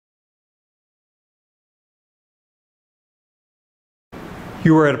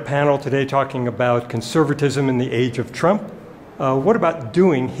You were at a panel today talking about conservatism in the age of Trump. What about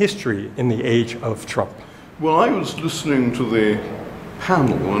doing history in the age of Trump? Well, I was listening to the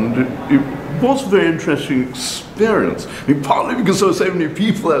panel, and it was a very interesting experience. I mean, partly because there were so many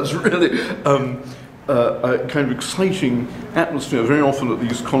people, that's really a kind of exciting atmosphere. Very often at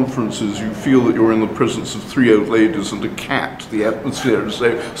these conferences, you feel that you're in the presence of three old ladies and a cat. The atmosphere is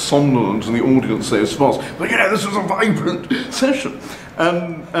so somnolent and the audience so sparse. But, this was a vibrant session.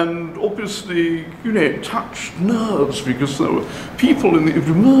 And obviously, it touched nerves because there were people it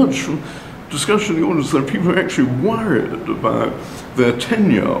emerged from discussion in the audience, there are people who are actually worried about their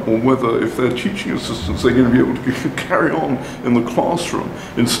tenure or whether, if they're teaching assistants, they're going to be able to carry on in the classroom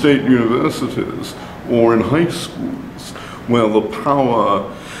in state universities or in high schools, where the power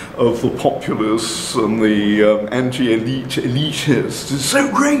of the populists and the elitists is so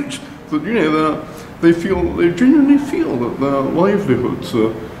great that they genuinely feel that their livelihoods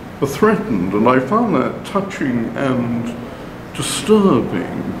are threatened. And I found that touching and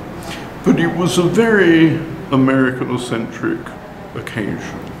disturbing. But it was a very American-centric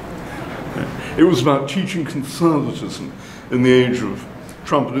occasion. It was about teaching conservatism in the age of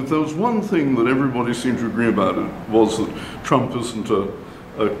Trump. And if there was one thing that everybody seemed to agree about, it was that Trump isn't a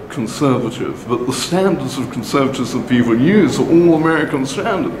conservative. But the standards of conservatism people use are all American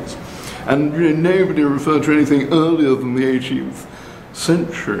standards. And nobody referred to anything earlier than the 18th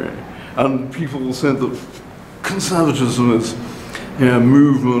century. And people said that conservatism is a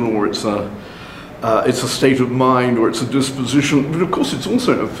movement, or it's a state of mind, or it's a disposition. But of course, it's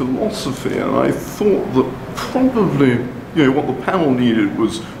also a philosophy. And I thought that probably, what the panel needed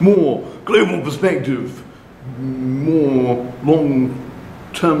was more global perspective, more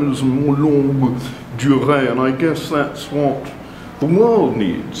long-termism, more longue durée. And I guess that's what the world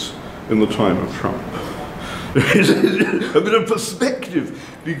needs in the time of Trump. A bit of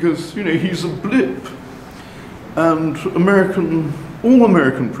perspective, because he's a blip. And all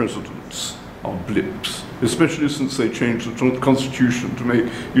American presidents are blips, especially since they changed the Constitution to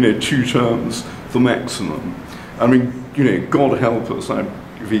make, 2 terms the maximum. I mean, God help us,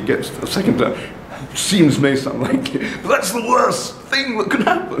 if he gets a second term, may sound like it, but that's the worst thing that could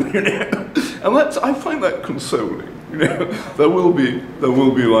happen, And I find that consoling. There will be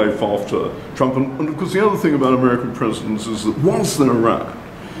life after Trump. And of course, the other thing about American presidents is that whilst they're around,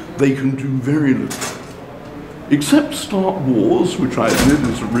 they can do very little. Except start wars, which I admit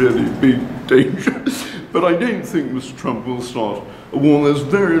is a really big danger. But I don't think Mr. Trump will start a war. There's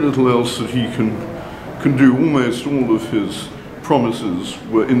very little else that he can do. Almost all of his promises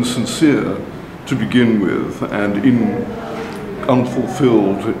were insincere to begin with and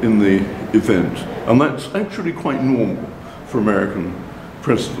unfulfilled in the event. And that's actually quite normal for American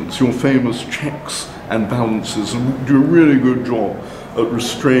presidents. Your famous checks and balances do a really good job at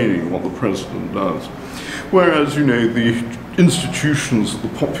restraining what the president does. Whereas, the institutions that the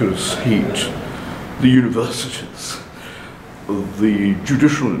populists hate, the universities, the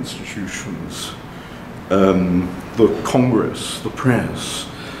judicial institutions, the Congress, the press,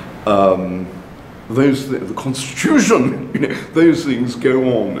 the Constitution, those things go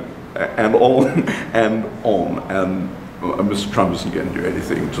on and on and on, and Mr. Trump isn't going to do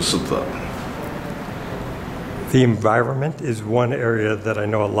anything to subvert. The environment is one area that I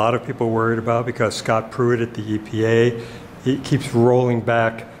know a lot of people are worried about because Scott Pruitt at the EPA, he keeps rolling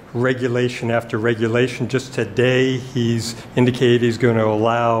back regulation after regulation. Just today, he's indicated he's going to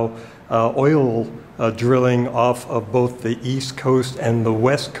allow oil drilling off of both the East Coast and the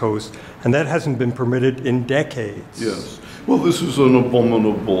West Coast, and that hasn't been permitted in decades. Yes. Well, this is an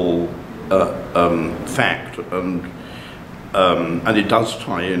abominable fact, and it does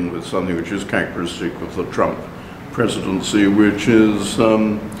tie in with something which is characteristic of the Trump presidency, which is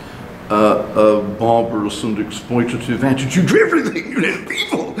a barbarous and exploitative attitude to everything,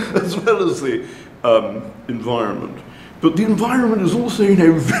 people, as well as the environment. But the environment is also,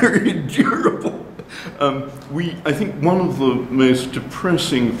 very durable. I think one of the most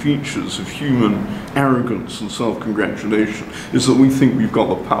depressing features of human arrogance and self-congratulation is that we think we've got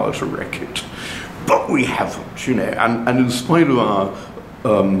the power to wreck it. But we haven't, and in spite of our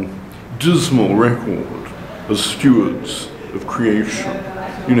dismal record as stewards of creation,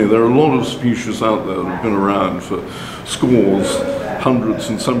 there are a lot of species out there that have been around for scores, hundreds,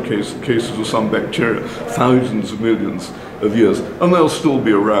 in some cases of some bacteria, thousands of millions of years, and they'll still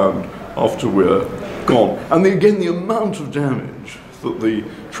be around after we're gone. And again, the amount of damage that the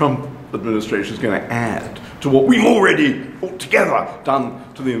Trump administration is going to add to what we've already altogether done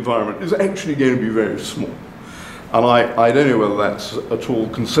to the environment is actually going to be very small. And I don't know whether that's at all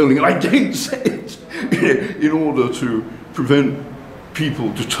consoling, and I don't say it in order to prevent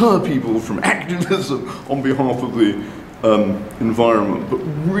people, deter people from activism on behalf of the environment. But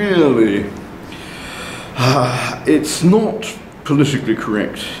really, it's not politically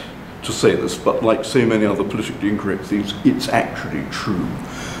correct to say this, but like so many other politically incorrect things, it's actually true.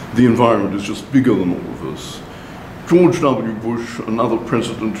 The environment is just bigger than all of us. George W. Bush, another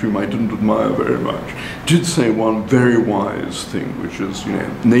president whom I didn't admire very much, did say one very wise thing, which is,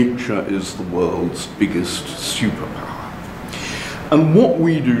 nature is the world's biggest superpower. And what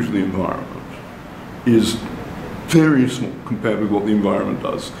we do to the environment is very small compared with what the environment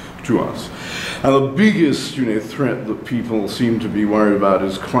does to us. And the biggest, threat that people seem to be worried about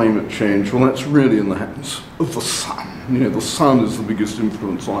is climate change. Well, that's really in the hands of the sun. The sun is the biggest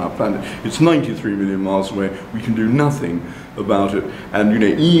influence on our planet. It's 93 million miles away. We can do nothing about it. And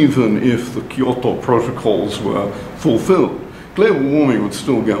even if the Kyoto protocols were fulfilled, global warming would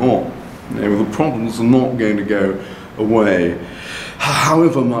still go on. The problems are not going to go away,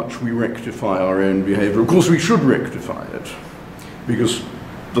 however much we rectify our own behavior. Of course, we should rectify it, because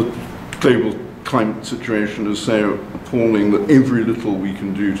the global climate situation is so appalling that every little we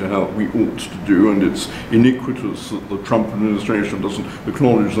can do to help, we ought to do, and it's iniquitous that the Trump administration doesn't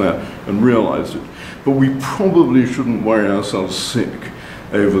acknowledge that and realize it. But we probably shouldn't worry ourselves sick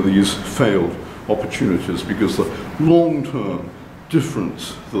over these failed opportunities, because the long-term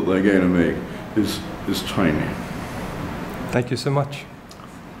difference that they're going to make is tiny. Thank you so much.